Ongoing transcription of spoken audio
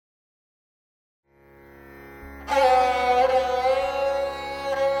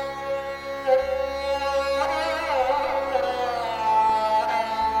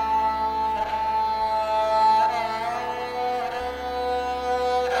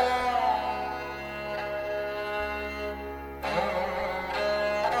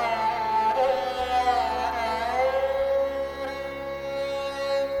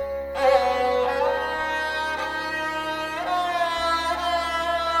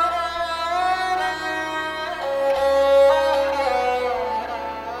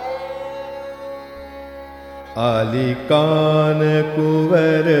आली कान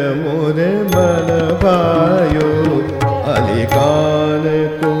कुंवर मोर मन भायो, आली कान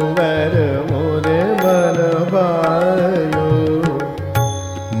कुंवर मोर मन भायो,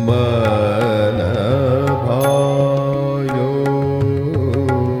 मन भायो,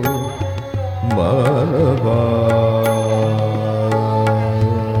 मन भायो।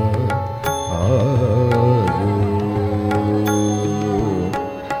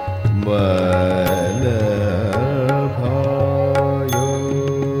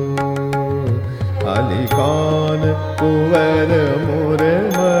 आली कान कुंवर मोर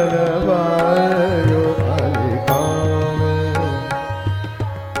मन भायो, आली कान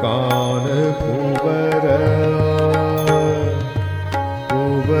कुंवर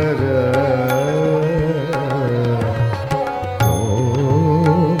कुंवर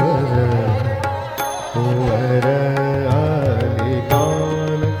कुंवर, आली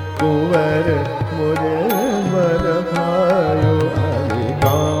कान कुंवर मोर मन भायो, आली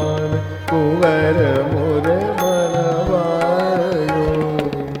कान कुंवर मोर मन भायो।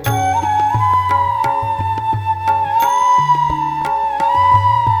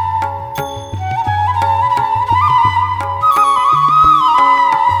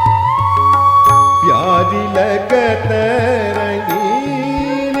 प्यारी लगत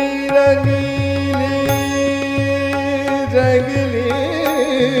रंगीली रंगीली रंगली,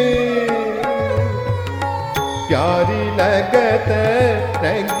 प्यारी लगत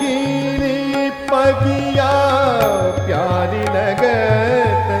रंगीली पगिया, प्यारी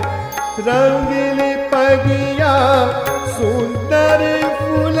लगत रंगीली पगिया, सुंदर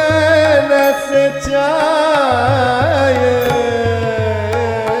फूल रस चाय,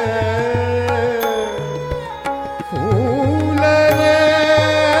 फूल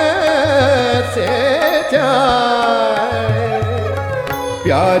रस चाय,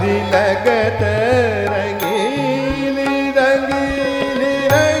 प्यारी लगत रंगीली रंगीली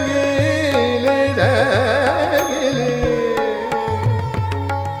रंगीली रंगीली,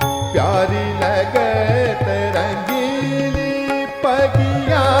 प्यारी लगत रंगीली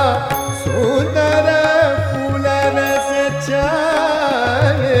पगिया, सुंदर फूल रस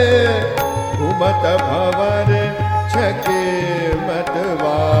चाय, घूमत भंवर छके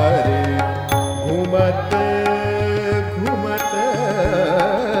मतवारी, घूमत घूमत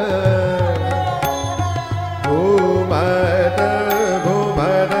घूमत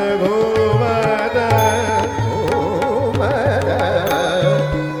घूमत घूमत घूमत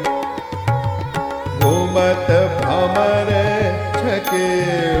घूमत भंवर छके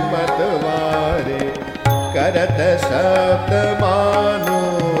मतवारी, करत शब्द मानो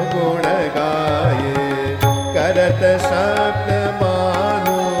गुण गाये, करत शब्द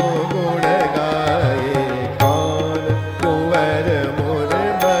मानो गुण गाये, कान कुंवर मोर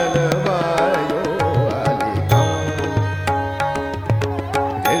मन भायो, आली कान।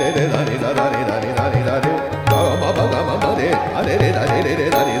 रे रे रे रे रे रे रे रे रे ग म ब ग म म रे रे रे रे रे रे रे रे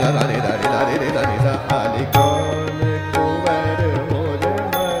रे रे रे रे रे, आली कान कुंवर मोर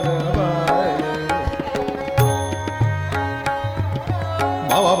मन भायो।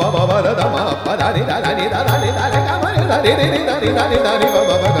 मा मा मा मा दा दा मा पा दा रे दा दा रे दा दा रे दा रे गा म रे दा रे रे रे दा रे दा रे दा रे ग म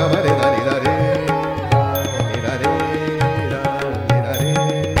ब ग म रे दा रे दा रे दा रे दा रे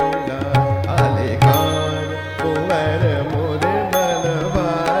दा, आली कान कुंवर मोर मन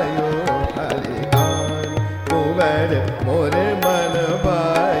भायो, आली कान कुंवर मोर मन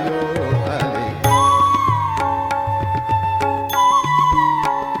भायो, आली।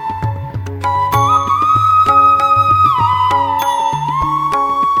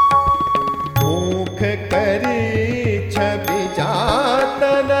 मुख करी छवि जात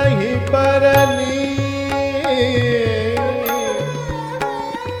नहीं बरनी,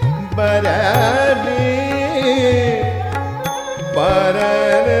 बरनी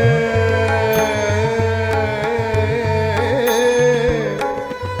बरन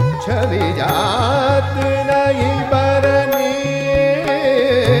छवि जात नहीं बरनी,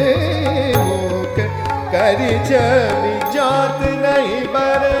 मुख करी छवि जात नहीं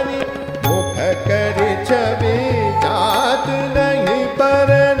बरनी, मुख करी छवि जात नहीं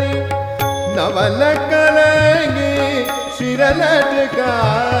बरनी, नवल कलंगी सिर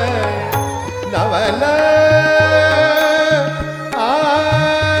लटकाए, नवल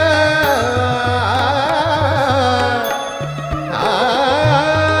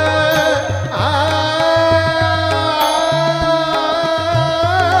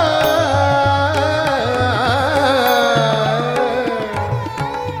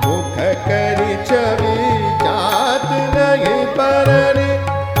मुख करी छवि जात नहीं बरनी,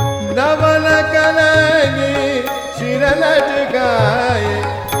 नवल कलंगी सिर लटकाए,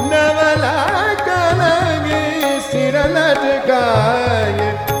 नवला कलंगी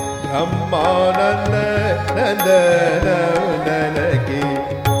नंदन की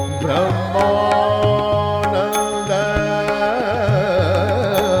ब्रह्मानंद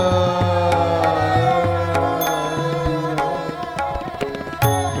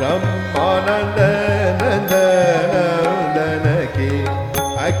ब्रह्मानंद नंदन की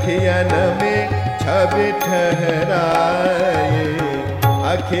अखियन में छवि ठहराए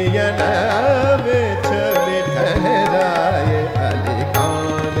अखियन में छवि ठहराए अली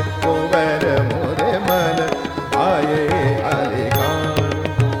खान कुंवर मोरे मन आए अली खान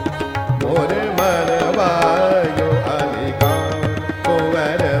मोरे मन वायो अली खान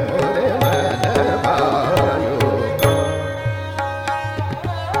कुंवर मोरे मन वायो खान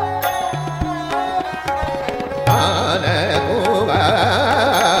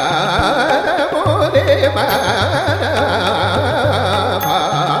कुंवर मोरे मन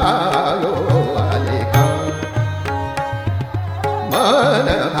भायो अली खान मन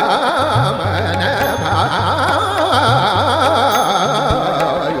भामन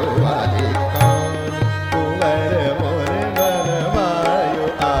भायो अली खान कुंवर मोरे मन भायो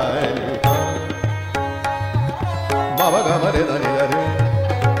अली खान बाबा गमरे धनी धरे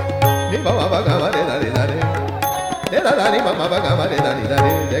नि बाबा गमरे धनी धरे तेरा दानी बाबा गमरे धनी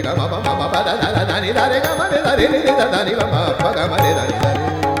धरे देगा बाबा बाबा दादा दानी धरे गमरे धरे नि दानी बाबा गमरे धनी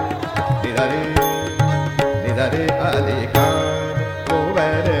धरे नि धरे अली खान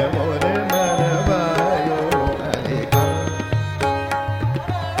कुंवर मोरे मन भायो अली खान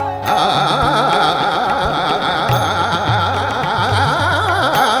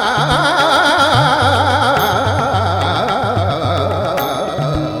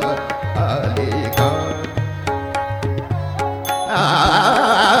अली खान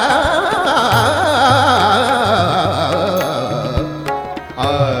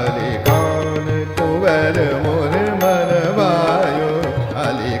अली खान कुंवर मोरे मन भायो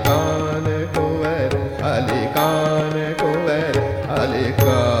अली खान कुंवर अली खान कुंवर अली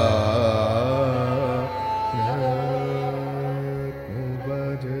खान